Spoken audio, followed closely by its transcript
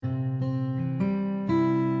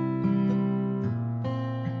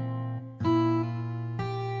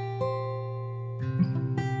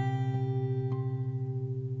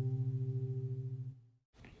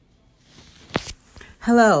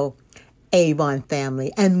Hello, Avon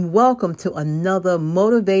family, and welcome to another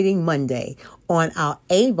motivating Monday on our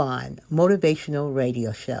Avon Motivational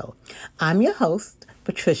Radio Show. I'm your host,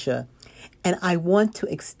 Patricia, and I want to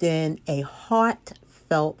extend a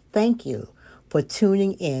heartfelt thank you for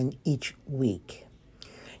tuning in each week.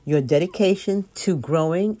 Your dedication to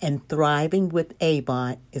growing and thriving with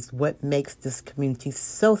Avon is what makes this community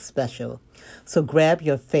so special. So grab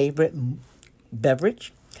your favorite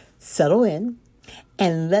beverage, settle in,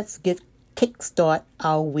 and let's get kickstart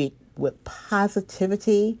our week with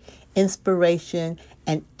positivity, inspiration,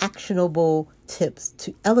 and actionable tips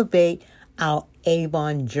to elevate our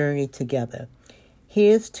Avon journey together.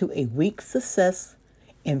 Here's to a week's success,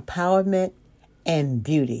 empowerment, and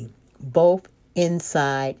beauty, both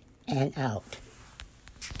inside and out.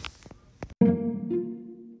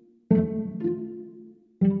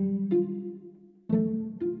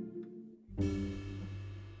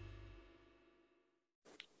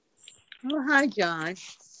 Oh, hi, John.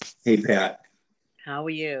 Hey, Pat. How are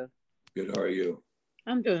you? Good. How are you?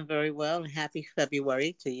 I'm doing very well, and happy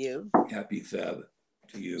February to you. Happy Feb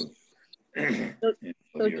to you. So, And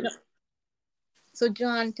all so, yours. so,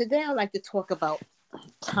 John, today I'd like to talk about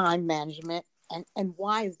time management and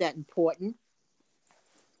why is that important.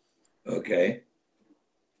 Okay.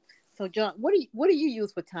 So, John, what do you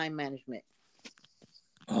use for time management?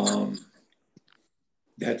 Um,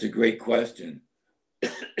 that's a great question.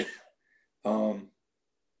 um,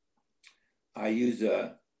 I use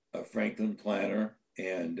a Franklin planner,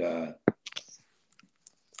 and I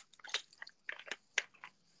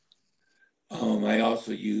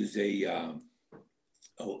also use a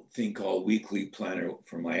thing called Weekly Planner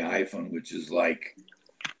for my iPhone, which is like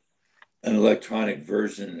an electronic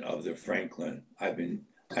version of the Franklin. I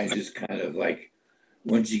just kind of like,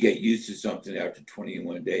 once you get used to something after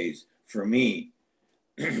 21 days, for me,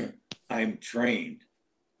 I'm trained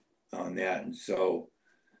on that. And so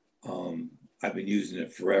I've been using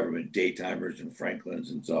it forever with daytimers and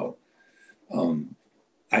Franklins. And so um,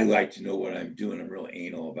 I like to know what I'm doing. I'm real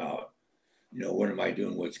anal about, what am I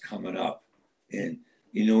doing? What's coming up? And,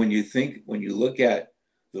 when you look at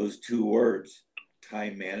those two words,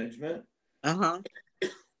 time management, Uh huh.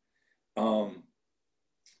 um,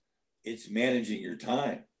 it's managing your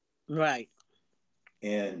time. Right.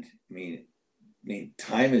 And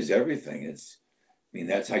time is everything.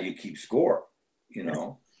 That's how you keep score, you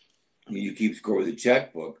know. You keep score with a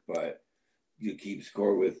checkbook, but you keep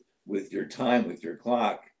score with your time, with your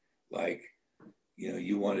clock. Like,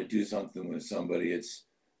 you want to do something with somebody, it's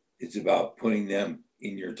about putting them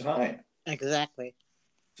in your time. Exactly.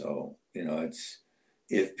 So, it's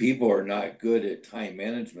if people are not good at time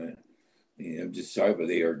management, I'm just sorry, but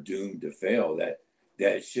they are doomed to fail.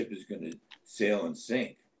 That ship is going to sail and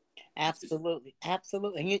sink. Just Absolutely.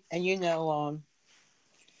 Absolutely.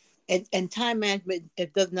 And time management,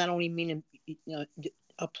 it does not only mean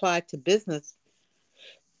apply to business,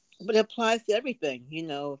 but it applies to everything.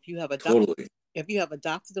 If you have a totally. if you have a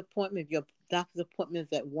doctor's appointment, if your doctor's appointment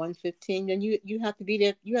is at 1:15, then you have to be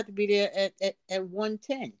there. You have to be there at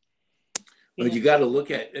 1:10. You But know. you got to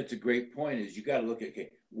look at, that's a great point, is you got to look at,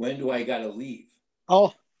 okay, when do I got to leave?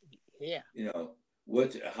 Oh, yeah.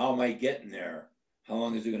 How am I getting there? How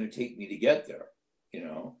long is it going to take me to get there?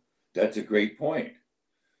 That's a great point.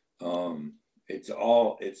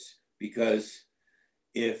 It's because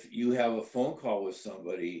if you have a phone call with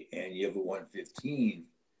somebody and you have a 1:15,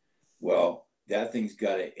 well, that thing's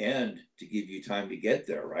got to end to give you time to get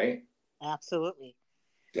there, right? Absolutely.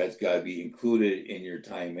 That's got to be included in your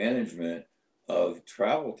time management of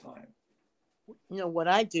travel time. What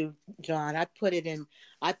I do, John, I put in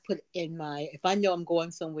my, if I know I'm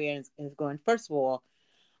going somewhere and it's going, first of all,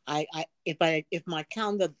 if my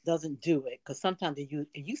calendar doesn't do it, because sometimes it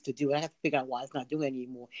used to do it, I have to figure out why it's not doing it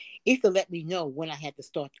anymore. It used to let me know when I had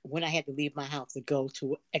to leave my house to go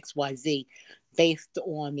to XYZ based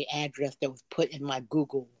on the address that was put in my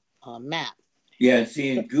Google map. Yeah, and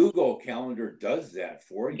seeing Google Calendar does that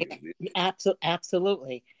for Yeah, you.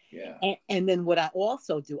 absolutely. Yeah. And then what I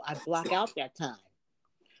also do, I block out that time.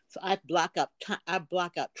 So I block out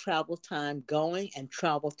travel time going and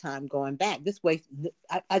travel time going back. This way,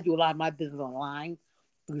 I do a lot of my business online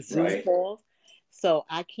through Zoom Right. calls, so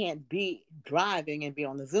I can't be driving and be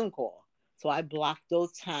on the Zoom call. So I block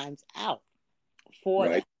those times out for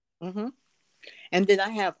Right. that. hmm And then I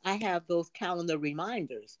have those calendar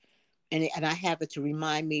reminders, and I have it to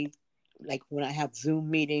remind me, like when I have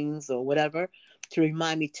Zoom meetings or whatever, to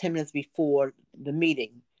remind me 10 minutes before the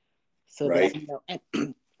meeting, so that I Right. know.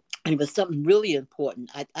 And if it's something really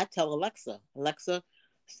important, I tell Alexa,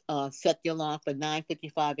 set the alarm for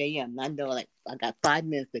 9:55 a.m. And I know, like, I got 5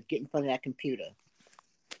 minutes to get in front of that computer.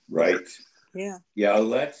 Right. Yeah. Yeah,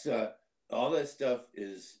 Alexa, all that stuff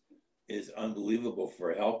is unbelievable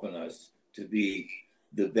for helping us to be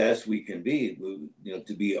the best we can be. You know,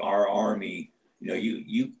 to be our army. You know,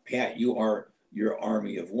 you Pat, you are your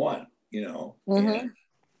army of one. You know, Mm-hmm. and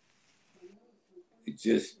it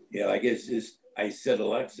just I guess just I said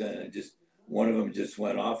Alexa, and it just one of them just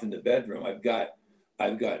went off in the bedroom. I've got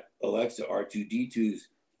Alexa R2D2s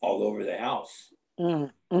all over the house.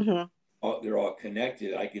 Mm-hmm. They're all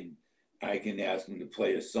connected. I can ask them to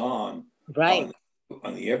play a song Right.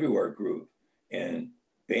 on the Everywhere group, and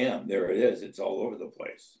bam, there it is. It's all over the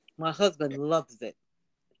place. My husband loves it.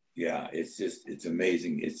 Yeah, it's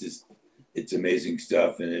amazing. It's amazing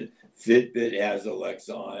stuff, and Fitbit has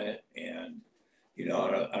Alexa on it, and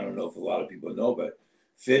I don't know if a lot of people know, but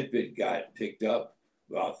Fitbit got picked up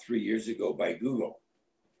about 3 years ago by Google.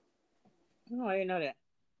 Oh, I didn't know that.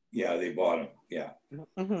 Yeah, they bought them. Yeah.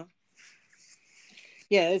 Mm-hmm.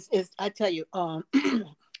 Yeah, it's I tell you, and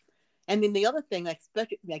then the other thing, like,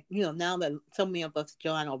 especially like now that so many of us,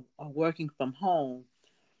 John, are working from home,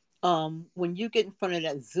 when you get in front of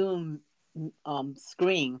that Zoom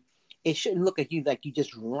screen, it shouldn't look at you like you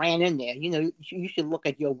just ran in there. You should look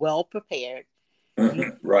like you're well prepared.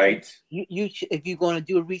 You Right. you should, if you're going to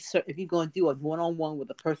do a research, if you're going to do a one-on-one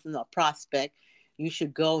with a person or prospect, you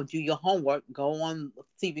should go and do your homework. Go on,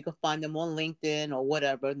 see if you can find them on LinkedIn or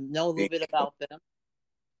whatever. Know a little bit about them,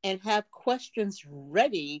 and have questions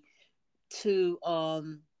ready to so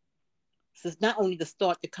it's not only to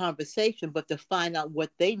start the conversation, but to find out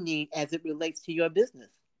what they need as it relates to your business.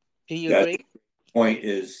 Do you That agree? point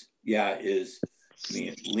is, yeah, I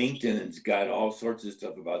mean, LinkedIn's got all sorts of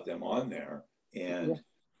stuff about them on there, Yeah. and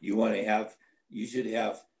you want to have, you should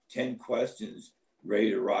have 10 questions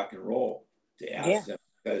ready to rock and roll to Yeah. ask them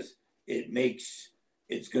because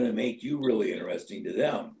it's going to make you really interesting to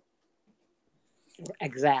them.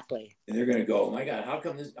 Exactly. And they're going to go, oh my God,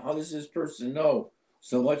 how does this person know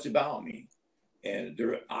so much about me? And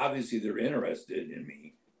they're interested in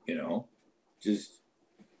me, you know, just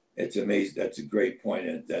it's amazing. That's a great point,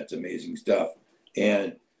 and that's amazing stuff.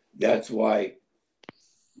 And that's why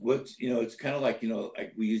it's kind of like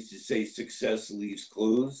we used to say, success leaves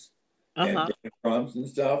clues Uh and huh. breadcrumbs and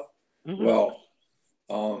stuff. Mm-hmm. Well,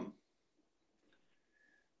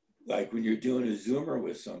 like when you're doing a Zoomer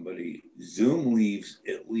with somebody, Zoom leaves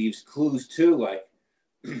clues too. Like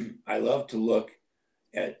I love to look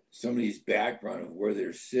at somebody's background of where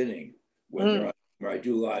they're sitting when they're on. Where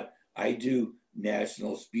I do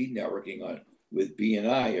national speed networking on with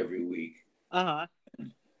BNI every week. Uh huh.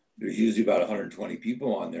 There's usually about 120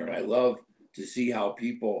 people on there, and I love to see how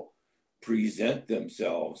people present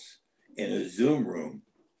themselves in a Zoom room.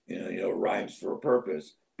 Rhymes for a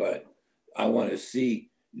purpose, but I want to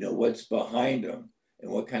see what's behind them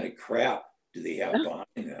and what kind of crap do they have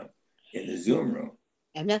behind them in the Zoom room.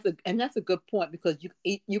 And that's a good point, because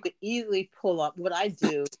you could easily pull up what I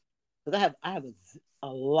do, because I have a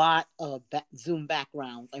lot of Zoom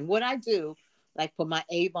backgrounds, and what I do, like for my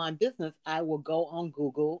Avon business, I will go on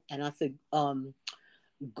Google and I say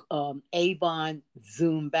Avon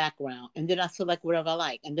Zoom background, and then I select whatever I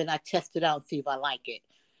like, and then I test it out and see if I like it.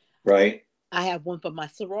 Right. I have one for my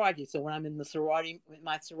sorority. So when I'm in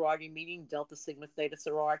my sorority meeting, Delta Sigma Theta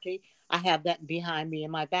sorority, I have that behind me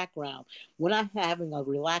in my background. When I'm having a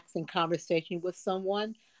relaxing conversation with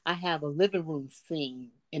someone, I have a living room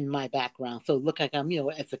scene in my background. So it look like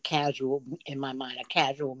it's a casual, in my mind, a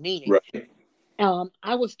casual meeting. Right.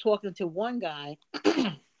 I was talking to one guy,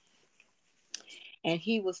 and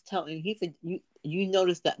he said, you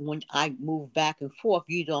notice that when I move back and forth,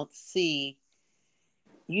 you don't see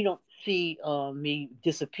me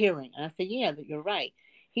disappearing. And I said, yeah, but you're right.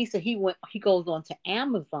 He said he goes on to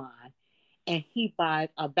Amazon and he buys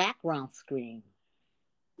a background screen.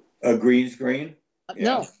 A green screen.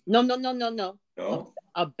 No, Yeah. no, no, no, no, no. A, No.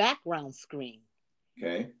 a background screen.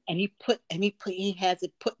 Okay. And he has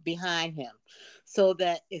it put behind him, so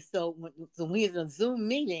that when he's in a Zoom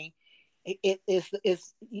meeting, it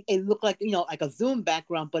looked like like a Zoom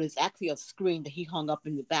background, but it's actually a screen that he hung up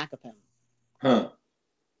in the back of him. Huh.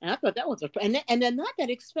 And I thought that was and they're not that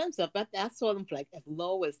expensive. But I saw them for like as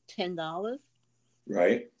low as $10.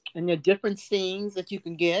 Right. And there are different scenes that you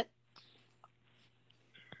can get.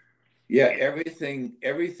 Yeah, everything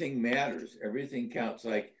matters. Everything counts.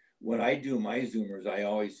 Like when I do my Zoomers, I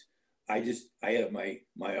have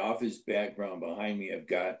my office background behind me. I've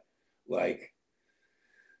got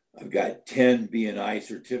 10 BNI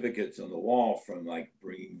certificates on the wall from like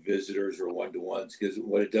bringing visitors or one-to-ones, because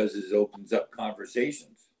what it does is it opens up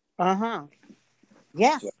conversations. Uh-huh.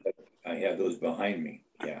 Yes. So I have those behind me.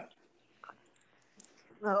 Yeah.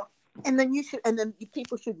 Well, And then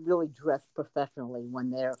people should really dress professionally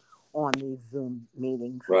when they're on these Zoom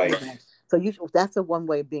meetings. Right. So that's a one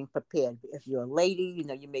way of being prepared. If you're a lady,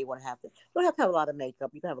 you may want to have to. You don't have to have a lot of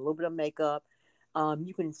makeup. You can have a little bit of makeup.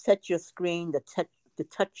 You can set your screen to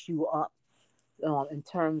touch you up in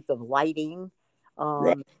terms of lighting,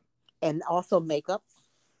 Right. um, and also makeup.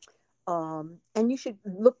 And you should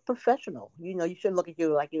look professional. You shouldn't look at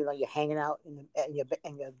you like you're hanging out in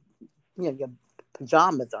your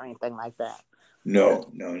pajamas or anything like that. No,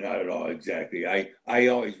 not at all. Exactly. I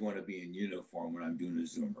always want to be in uniform when I'm doing a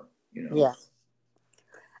Zoomer, Yes.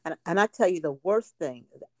 And I tell you, the worst thing,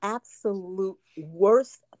 the absolute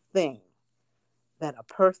worst thing that a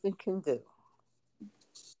person can do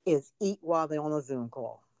is eat while they're on a Zoom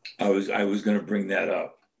call. I was going to bring that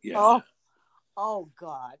up. Yeah. Oh, oh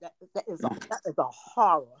God, that is a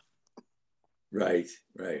horror. Right.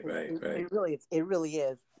 Right. It, Right. it, Right. it really is. It really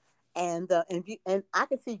is. And I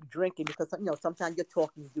can see you drinking because sometimes you're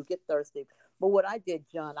talking, you do get thirsty. But what I did,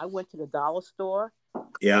 John, I went to the dollar store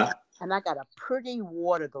Yeah. and I got a pretty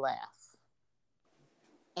water glass.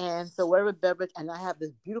 And so whatever beverage, and I have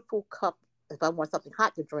this beautiful cup. If I want something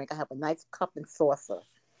hot to drink, I have a nice cup and saucer.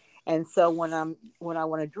 And so when I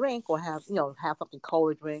want to drink or have something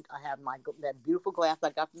cold to drink, I have that beautiful glass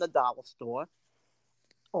I got from the dollar store.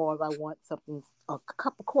 Or if I want a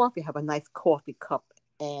cup of coffee, I have a nice coffee cup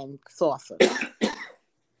and saucer.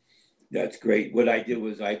 That's great. What I did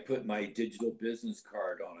was I put my digital business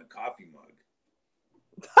card on a coffee mug.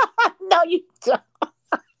 No, you don't.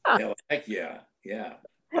 Yeah, heck yeah. Yeah,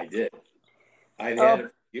 I did. I've had Oh. it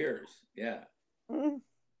for years. Yeah. Mm.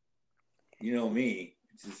 You know me.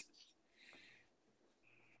 It's just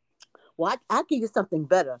Well, I'll give you something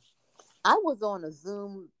better. I was on a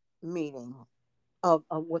Zoom meeting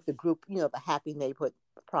with the group, the Happy Neighborhood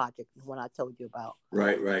Project, when I told you about.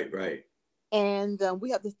 right, right, right. And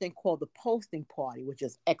we have this thing called the posting party, which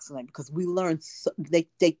is excellent because we learn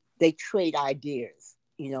they trade ideas,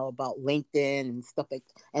 about LinkedIn and stuff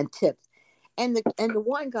and tips. And the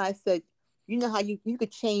one guy said, how you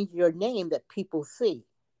could change your name that people see.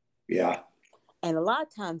 Yeah. And a lot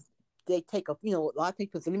of times they take a lot of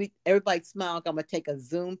people say, everybody smile. I'm gonna take a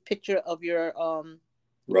Zoom picture of your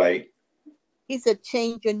Right. He said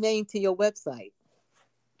change your name to your website.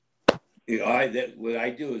 What I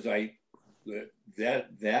do is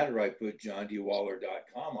that or I put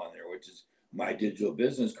johndwaller.com on there, which is my digital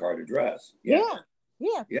business card address. Yeah. Yeah,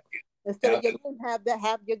 yeah. Yeah. Instead of your Absolutely. name,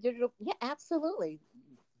 have your digital. Yeah, absolutely.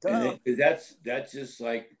 And Duh. then, 'cause that's just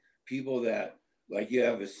like people that like you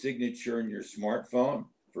have a signature in your smartphone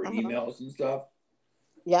for Uh-huh. emails and stuff.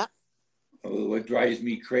 Yeah. What drives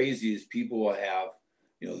me crazy is people will have,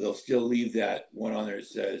 they'll still leave that one on there that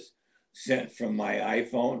says sent from my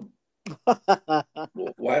iPhone.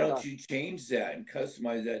 Well, why don't you change that and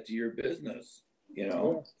customize that to your business? You Yeah,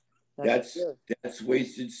 know, that's that's true. that's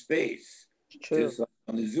wasted space, It's true. just like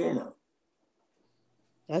on the Zoomer.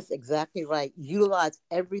 That's exactly right. Utilize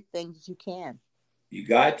everything that you can. You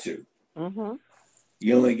got to. Mm-hmm.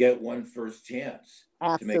 You only get one first chance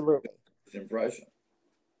to make a Absolutely. first impression.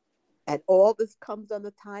 And all this comes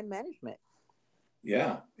under time management.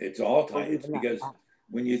 Yeah, it's all time. Believe It's it or not. because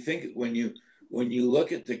when you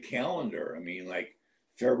look at the calendar, I mean, like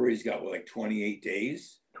February's got what, like 28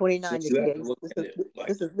 days. So 29 you have to days. look at it like,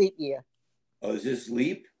 This is leap year. oh, is this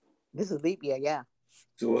leap? This is leap year. Yeah.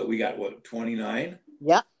 So what we got, what, 29?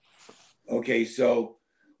 Yep. Okay, so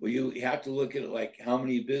well, you have to look at it like how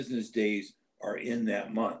many business days are in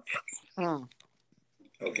that month. Mm.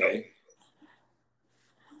 Okay.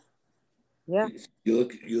 Yeah. You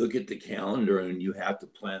look at the calendar and you have to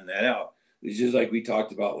plan that out. It's just like we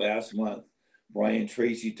talked about last month. Brian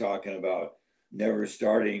Tracy talking about never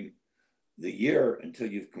starting the year until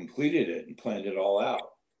you've completed it and planned it all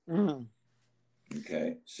out. Mm.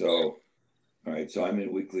 Okay. So all right, so I'm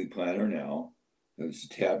in weekly planner now. It's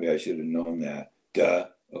tabby. I should have known that. Duh.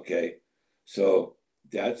 Okay. So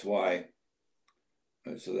that's why.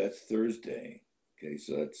 So that's Thursday. Okay.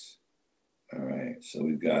 So that's all right. So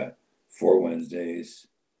we've got 4 Wednesdays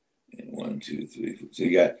and 1, 2, 3, 4. So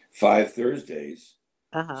you got 5 Thursdays.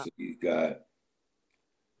 Uh-huh. So you've got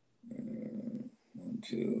 1,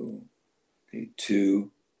 2, okay,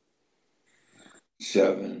 2,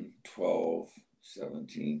 7, 12,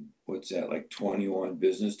 17. What's that? Like 21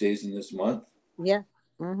 business days in this month? Yeah.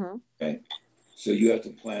 Mm-hmm. Okay. So you have to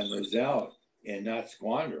plan those out and not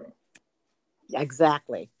squander them.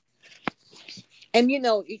 Exactly. And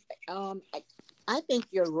I think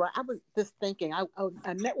you're right. I was just thinking.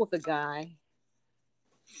 I met with a guy.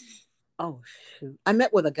 Oh shoot! I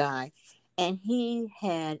met with a guy, and he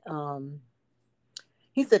had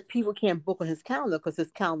He said people can't book on his calendar because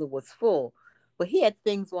his calendar was full, but he had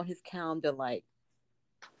things on his calendar like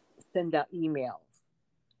send out emails,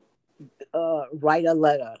 write a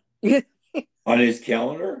letter. On his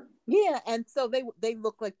calendar? Yeah, and so they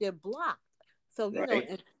look like they're blocked. So Right.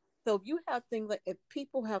 and so if you have things like if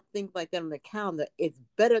people have things like that on the calendar, it's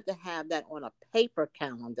better to have that on a paper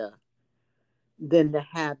calendar than to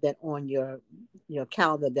have that on your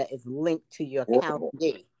calendar that is linked to your Horrible.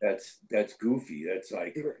 calendar. That's goofy. That's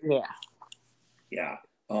like, Yeah, yeah.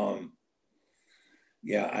 Um,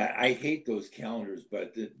 yeah, I hate those calendars,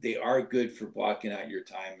 but they are good for blocking out your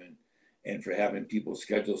time and for having people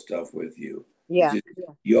schedule stuff with you. It's yeah, just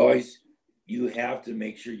yeah. you always you have to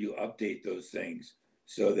make sure you update those things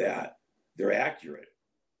so that they're accurate.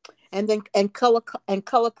 And then and color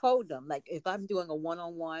code them. Like if I'm doing a one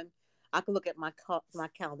on one, I can look at my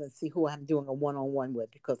calendar and see who I'm doing a one on one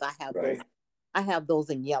with because Right. I have those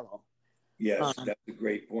in yellow. Yes, Um, that's a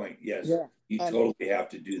great point. Yes, yeah, you and totally have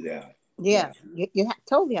to do that. yeah, Yes.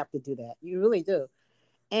 totally have to do that. You really do.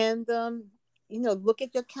 And look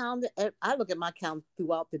at your calendar. I look at my calendar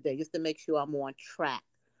throughout the day just to make sure I'm on track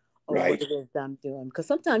of what Right. it is that I'm doing. Because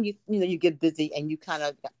sometimes you get busy and you kind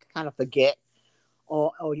of forget,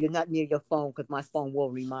 or you're not near your phone because my phone will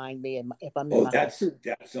remind me, and if I'm in Oh, my computer.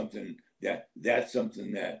 that's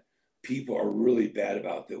something that people are really bad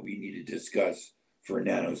about that we need to discuss for a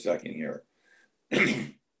nanosecond here.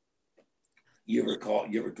 You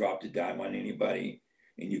ever dropped a dime on anybody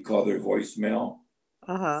and you call their voicemail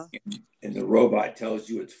Uh huh. and the robot tells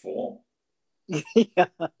you it's full? Yeah,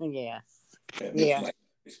 yeah, That makes yeah. my head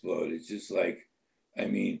explode. It's just like, I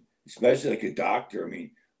mean, especially like a doctor. I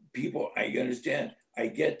mean, people, I understand. I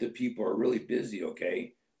get that people are really busy,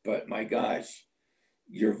 okay? But my gosh,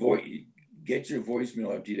 your voice, get your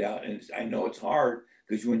voicemail emptied out. And I know it's hard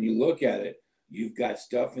because when you look at it, you've got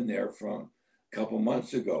stuff in there from a couple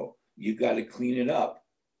months ago. You've got to clean it up.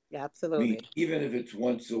 I mean, Absolutely. even if it's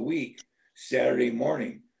once a week, Saturday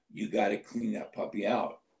morning, you got to clean that puppy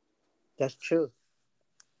out. That's true.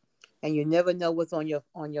 And you never know what's on your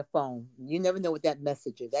phone. You never know what that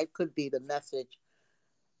message is. That could be the message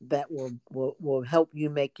that will help you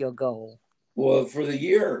make your goal. Well, for the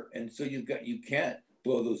year, and so you can't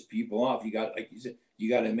blow those people off. You got, like you said, you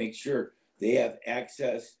got to make sure they have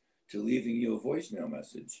access to leaving you a voicemail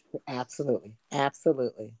message. Absolutely.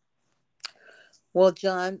 Absolutely. Well,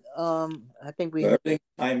 John, I think So we everything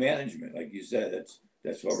time management, like you said,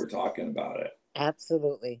 that's what we're talking about. It.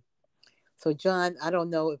 absolutely. So, John, I don't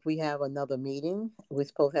know if we have another meeting. We're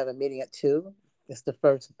supposed to have a meeting at 2. It's the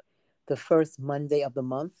first Monday of the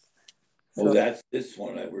month. Oh, So, that's this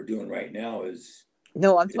one that we're doing right now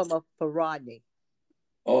no, I'm talking is about for Rodney.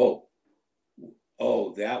 oh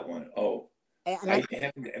that one. Oh, And I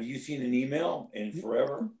haven't. Have you seen an email in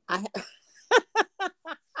forever? I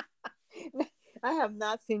I have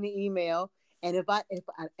not seen the email, and if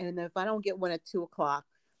I don't get one at 2 o'clock,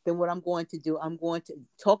 then what I'm going to do, I'm going to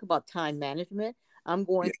talk about time management. Yeah. I'm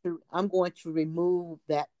going to remove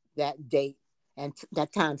that date and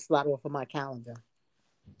that time slot off of my calendar.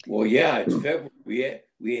 Well, yeah, it's February.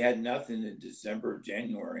 We had nothing in December,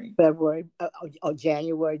 January. February,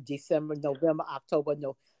 January, December, November, October,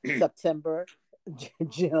 no, September, When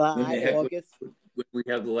July, the heck August. would we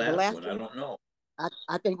have the The last last one? I one don't know.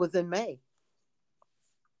 I think was in May,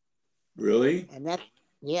 Really? and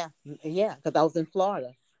yeah, yeah, because I was in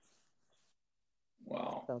Florida.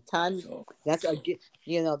 Wow. So time So that's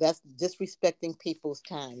that's disrespecting people's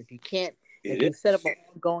time. If it you set up is. an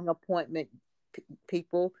ongoing appointment,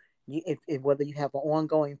 people, if whether you have an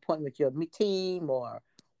ongoing appointment with your team or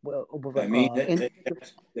with I mean, individual,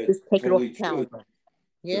 that's just take it off totally the true. calendar.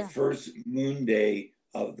 The Yeah. first moon day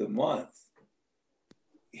of the month,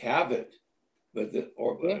 have it. But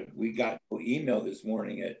Yeah. we got an email this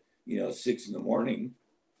morning at 6 in the morning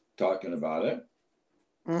talking about it.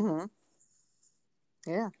 Mm-hmm.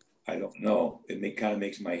 Yeah. I don't know. Kind of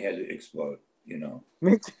makes my head explode.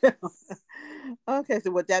 Me too. Okay.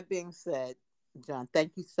 So with that being said, John,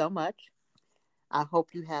 thank you so much. I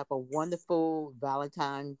hope you have a wonderful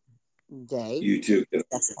Valentine's Day. You too.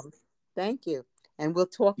 That's Thank you. And we'll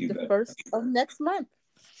talk You the bet. first of next month.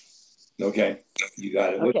 Okay. You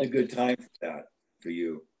got it. What's a Okay. good time for that for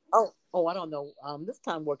you? Oh, I don't know. This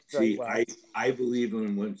time works very See, well. I believe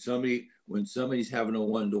when somebody's having a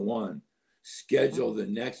one-to-one, schedule Mhm. the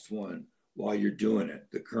next one while you're doing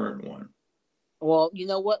it, the current one. Well, you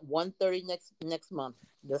know what? 1:30 next month.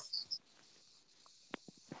 This.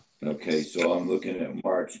 Okay, so I'm looking at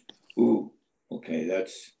March. Ooh, okay,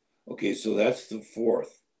 so that's the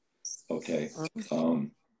fourth. Okay. Mhm.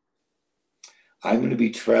 Um, I'm gonna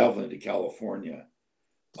be traveling to California.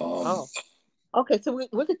 Um, Oh. Okay, so we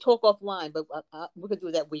could talk offline, but we could do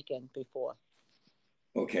that weekend before.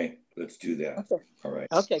 Okay, let's do that. Okay. All right.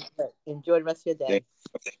 Okay, good. Enjoy the rest of your Thank,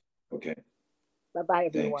 day. okay, Bye bye,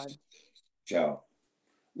 thanks. everyone. Ciao.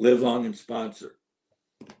 Live long and sponsor.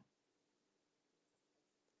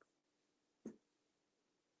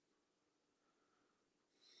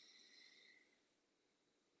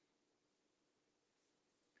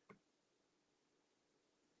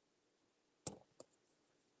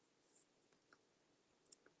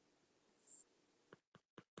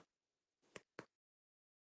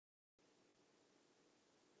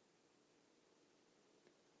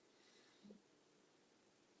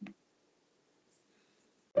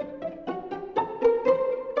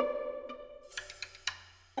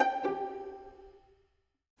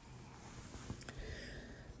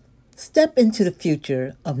 Step into the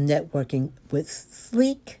future of networking with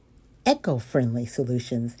sleek, eco-friendly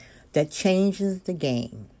solutions that changes the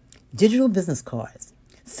game. Digital business cards.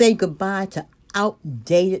 Say goodbye to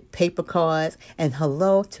outdated paper cards and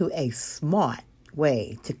hello to a smart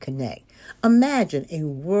way to connect. Imagine a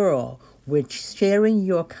world where sharing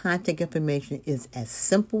your contact information is as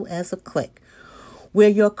simple as a click, where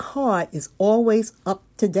your card is always up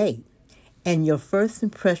to date and your first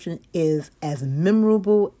impression is as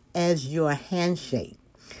memorable as your handshake.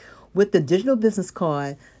 With the digital business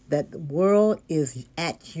card, that the world is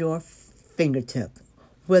at your fingertips.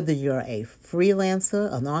 Whether you're a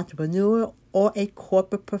freelancer, an entrepreneur, or a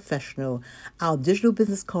corporate professional, our digital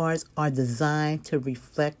business cards are designed to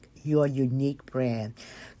reflect your unique brand,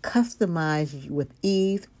 customized with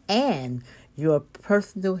ease and your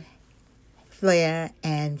personal flair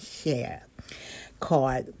and share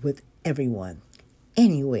card with everyone,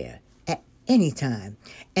 anywhere, at any time.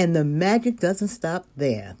 And the magic doesn't stop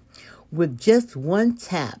there. With just one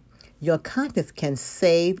tap, your contacts can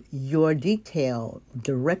save your detail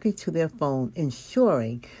directly to their phone,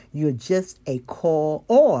 ensuring you're just a call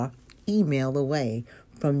or email away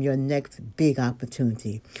from your next big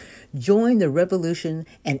opportunity. Join the revolution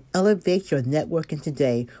and elevate your networking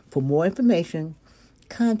today. For more information,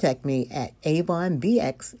 contact me at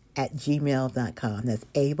avonbx@gmail.com. That's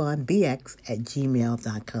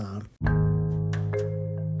avonbx@gmail.com.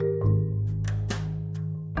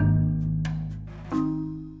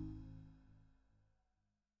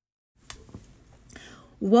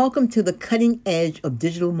 Welcome to the cutting edge of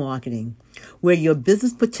digital marketing, where your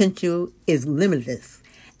business potential is limitless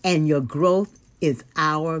and your growth is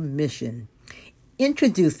our mission.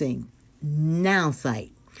 Introducing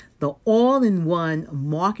NowSite, the all-in-one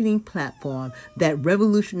marketing platform that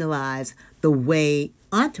revolutionized the way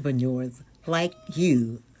entrepreneurs like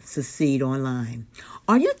you succeed online.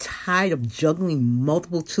 Are you tired of juggling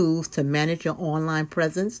multiple tools to manage your online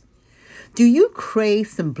presence? Do you crave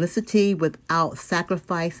simplicity without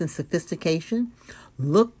sacrifice and sophistication?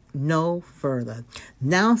 Look no further.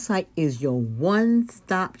 NowSite is your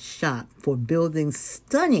one-stop shop for building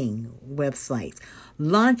stunning websites,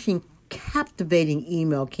 launching captivating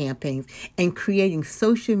email campaigns, and creating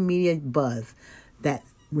social media buzz that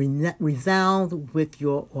resounds with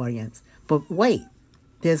your audience. But wait,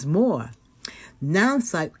 there's more.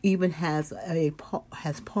 NowSite even has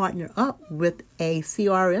partnered up with a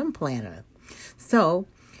CRM planner. So,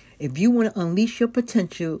 if you want to unleash your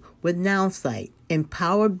potential with NowSite,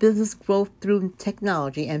 empower business growth through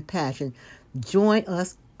technology and passion, join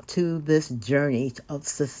us to this journey of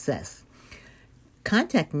success.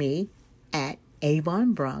 Contact me at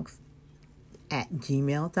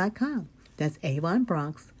avonbronx@gmail.com. That's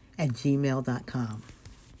avonbronx@gmail.com.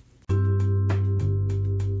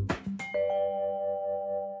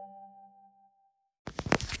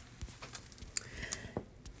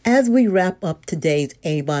 As we wrap up today's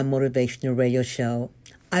Avon Motivational Radio Show,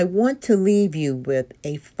 I want to leave you with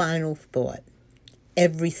a final thought.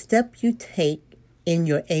 Every step you take in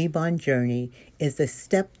your Avon journey is a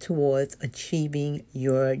step towards achieving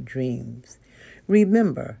your dreams.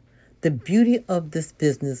 Remember, the beauty of this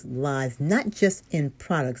business lies not just in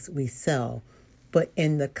products we sell, but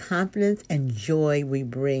in the confidence and joy we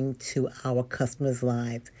bring to our customers'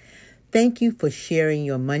 lives. Thank you for sharing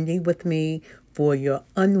your Monday with me, for your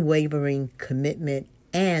unwavering commitment,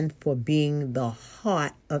 and for being the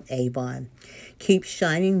heart of Avon. Keep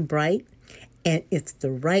shining bright, and it's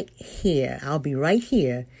the right here. I'll be right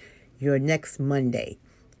here your next Monday,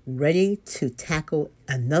 ready to tackle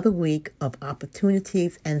another week of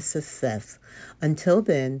opportunities and success. Until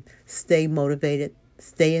then, stay motivated,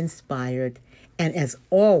 stay inspired, and as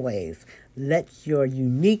always, let your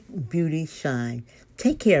unique beauty shine.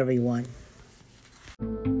 Take care, everyone.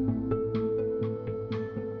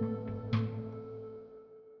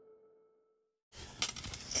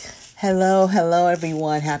 Hello,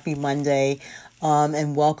 everyone. Happy Monday,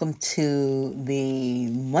 and welcome to the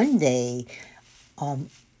Monday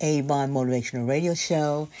Avon Motivational Radio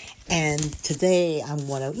Show. And today, I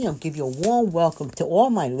want to, give you a warm welcome to all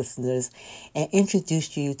my listeners and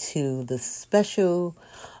introduce you to the special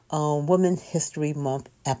Women History Month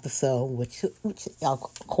episode, which, of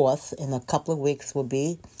course, in a couple of weeks will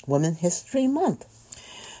be Women History Month.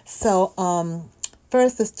 So,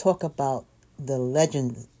 first, let's talk about the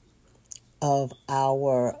legend of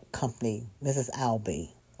our company, Mrs. Albee,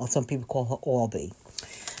 or some people call her Albee.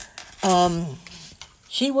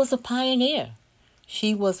 She was a pioneer.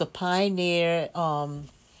 She was a pioneer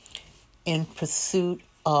in pursuit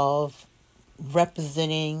of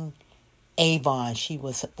representing Avon. She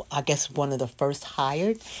was, I guess, one of the first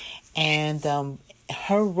hired, and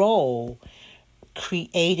her role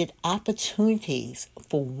created opportunities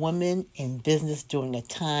for women in business during a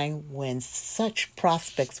time when such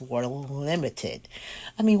prospects were limited.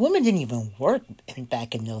 I mean, women didn't even work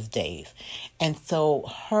back in those days. And so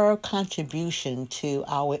her contribution to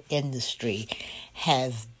our industry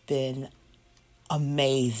has been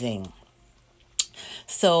amazing.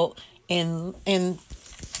 So in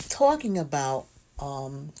talking about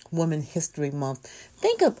Women History Month,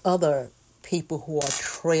 think of other people who are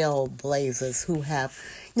trailblazers who have,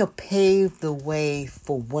 paved the way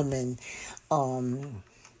for women,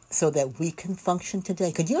 so that we can function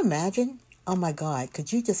today. Could you imagine? Oh my God!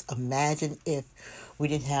 Could you just imagine if we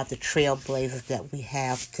didn't have the trailblazers that we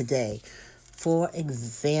have today? For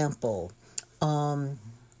example,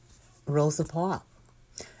 Rosa Parks,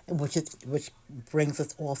 which brings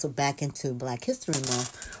us also back into Black History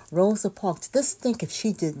Month. Rosa Parks. Just think if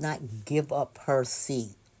she did not give up her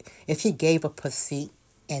seat, if she gave up her seat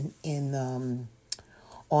in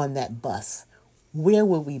on that bus, where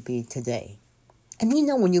would we be today? And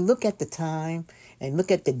when you look at the time and look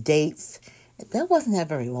at the dates, that wasn't that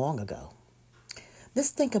very long ago.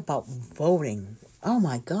 Let's think about voting. Oh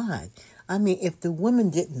my God! I mean, if the women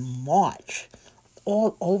didn't march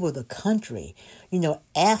all over the country,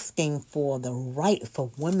 asking for the right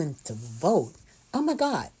for women to vote, oh my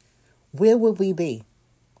God, where would we be?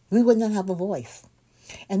 We would not have a voice.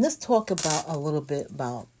 And let's talk about a little bit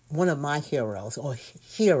about one of my heroes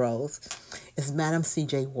is Madam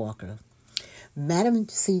C.J. Walker. Madam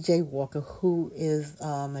C.J. Walker, who is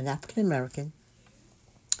an African American,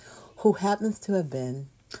 who happens to have been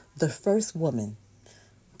the first woman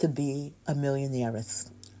to be a millionairess.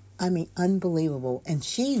 I mean, unbelievable. And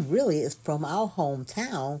she really is from our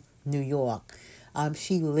hometown, New York.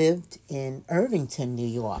 She lived in Irvington, New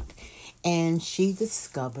York, and she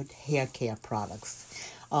discovered hair care products,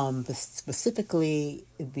 specifically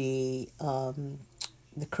the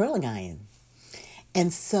curling iron.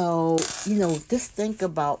 And so, just think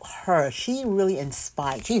about her. She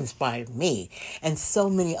inspired me and so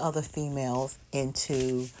many other females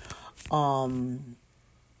into going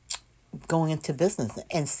into business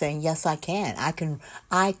and saying, yes, I can. I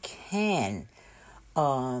can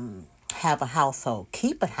have a household,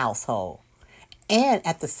 keep a household, and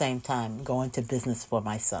at the same time go into business for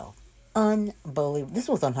myself. Unbelievable. This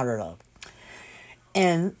was unheard of.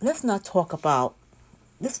 And let's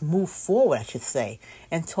move forward, I should say,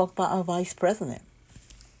 and talk about our vice president.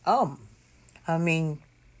 I mean,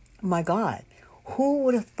 my God, who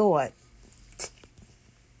would have thought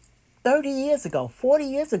 30 years ago, 40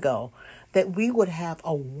 years ago, that we would have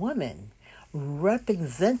a woman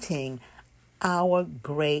representing our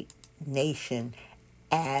great nation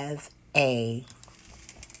as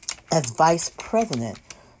vice president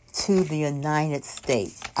to the United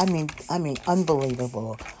States. I mean,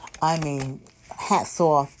 unbelievable. I mean, hats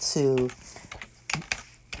off to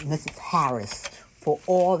Mrs. Harris for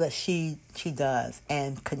all that she does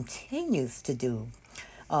and continues to do.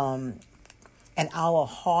 And our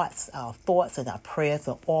hearts, our thoughts, and our prayers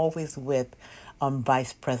are always with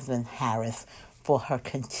Vice President Harris for her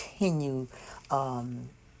continued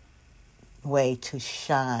way to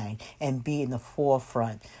shine and be in the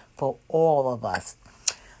forefront for all of us.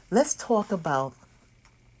 Let's talk about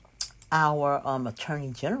our Attorney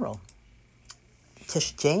General,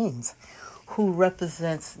 Tish James, who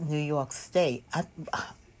represents New York State.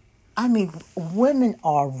 I mean, women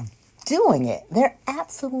are doing it. They're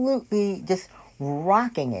absolutely just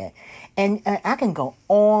rocking it. And I can go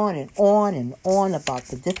on and on and on about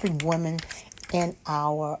the different women in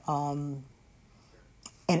our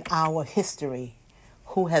history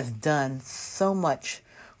who has done so much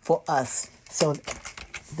for us so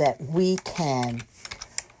that we can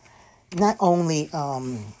not only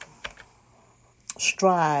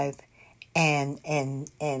strive and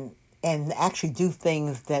actually do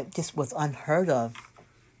things that just was unheard of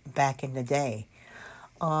back in the day.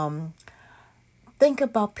 Um, think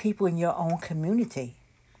about people in your own community,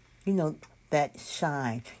 you know, that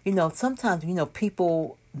shine. Sometimes,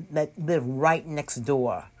 people that live right next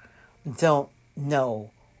door don't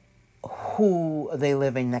know who they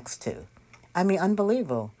living next to. I mean,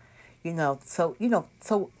 unbelievable. So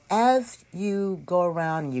as you go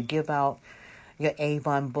around and you give out your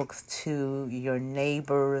Avon books to your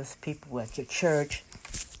neighbors, people at your church,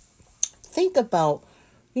 think about,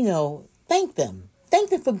 thank them. Thank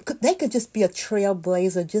them for, they could just be a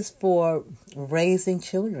trailblazer just for raising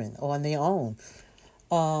children on their own,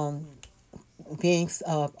 being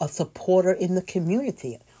a supporter in the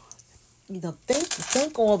community.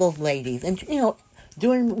 Thank all those ladies. And,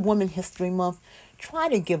 during Women History Month, try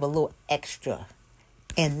to give a little extra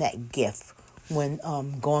in that gift when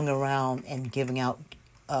going around and giving out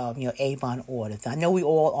Avon orders. I know we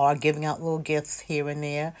all are giving out little gifts here and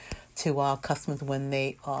there to our customers when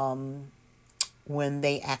they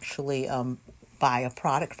actually buy a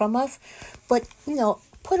product from us, but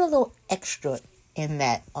put a little extra in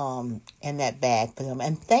that bag for them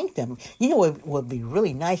and thank them. It would be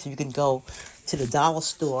really nice if you can go to the dollar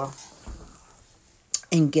store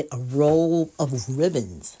and get a roll of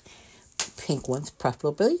ribbons, pink ones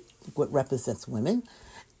preferably, what represents women,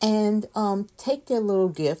 and take their little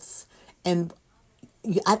gifts. And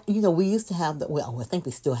we used to have I think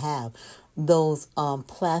we still have those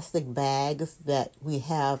plastic bags that we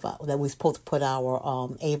have that we're supposed to put our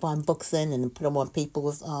Avon books in and put them on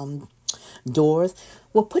people's doors.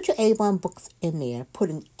 Well, put your Avon books in there. Put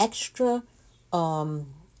an extra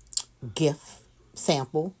gift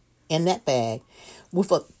sample in that bag with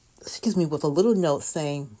a little note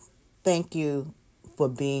saying thank you for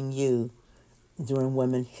being you during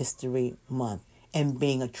Women's History Month and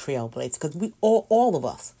being a trailblazer, because all of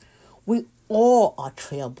us, we all are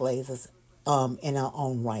trailblazers in our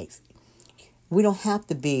own rights. We don't have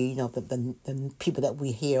to be, the people that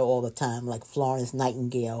we hear all the time, like Florence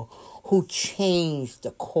Nightingale, who changed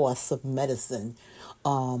the course of medicine.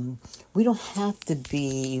 We don't have to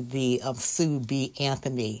be the Sue B.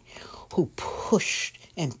 Anthony, who pushed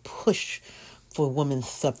and pushed for women's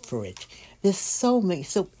suffrage. There's so many.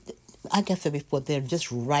 So I guess before they're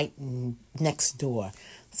just right next door.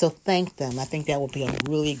 So thank them. I think that would be a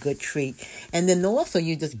really good treat. And then also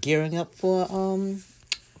you're just gearing up for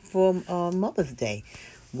Mother's Day,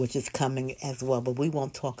 which is coming as well. But we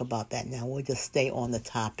won't talk about that now. We'll just stay on the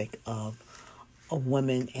topic of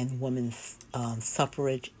women and women's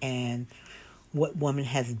suffrage and what women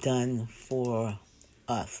has done for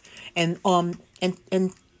us. And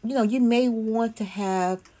you may want to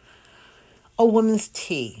have a woman's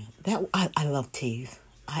tea. That I love teas.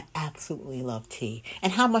 I absolutely love tea.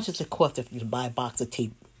 And how much does it cost if you buy a box of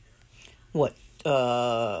tea? What?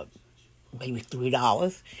 Maybe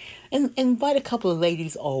 $3. And invite a couple of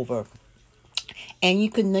ladies over. And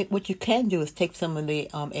what you can do is take some of the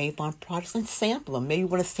Avon products and sample them. Maybe you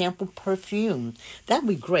want to sample perfume. That'd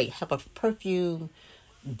be great. Have a perfume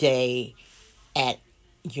day at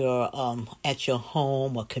your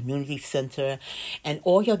home or community center, and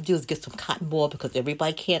all you have to do is get some cotton ball, because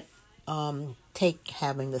everybody can't take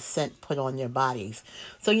having the scent put on their bodies.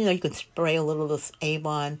 So you can spray a little of this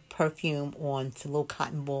Avon perfume onto little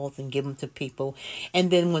cotton balls and give them to people,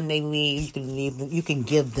 and then when they leave, you can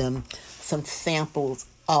give them some samples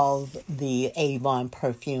of the Avon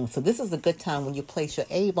perfume. So this is a good time when you place your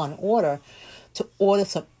Avon order to order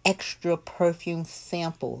some extra perfume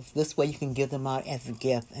samples. This way you can give them out as a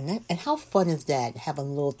gift. And how fun is that? Having a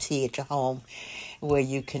little tea at your home where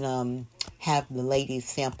you can have the ladies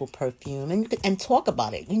sample perfume and talk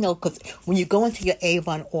about it. Because when you go into your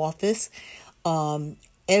Avon office,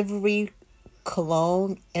 every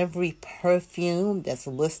cologne, every perfume that's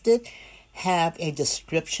listed have a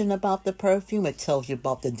description about the perfume. It tells you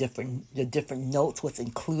about the different notes, what's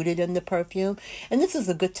included in the perfume. And this is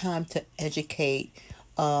a good time to educate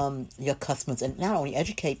your customers, and not only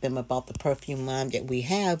educate them about the perfume line that we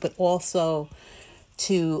have, but also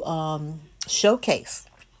to showcase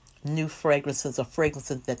new fragrances or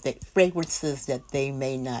fragrances that they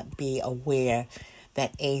may not be aware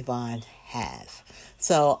that Avon has.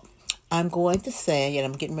 So I'm going to say, and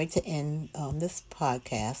I'm getting ready to end this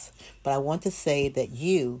podcast, but I want to say that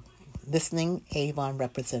you, listening Avon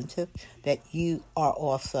representative, that you are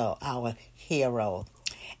also our heroes.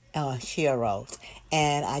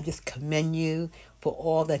 And I just commend you for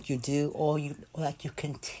all that you do, all that you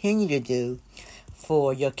continue to do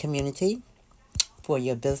for your community, for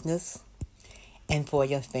your business, and for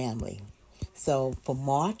your family. So for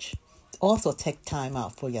March, also take time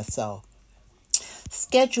out for yourself.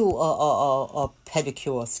 schedule a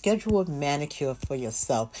pedicure, schedule a manicure for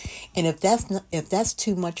yourself. And if that's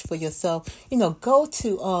too much for yourself, go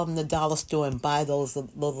to the dollar store and buy those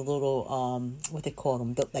little what they call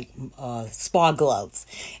them, spa gloves.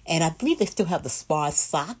 And I believe they still have the spa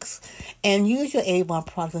socks. And use your Avon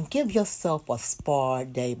products and give yourself a spa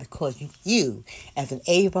day, because you as an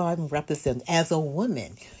Avon representative, as a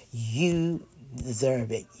woman, you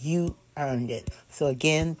deserve it. You earned it. So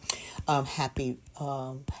again, happy.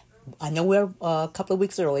 I know we're a couple of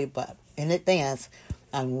weeks early, but in advance,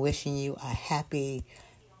 I'm wishing you a happy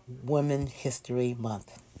Women History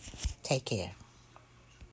Month. Take care.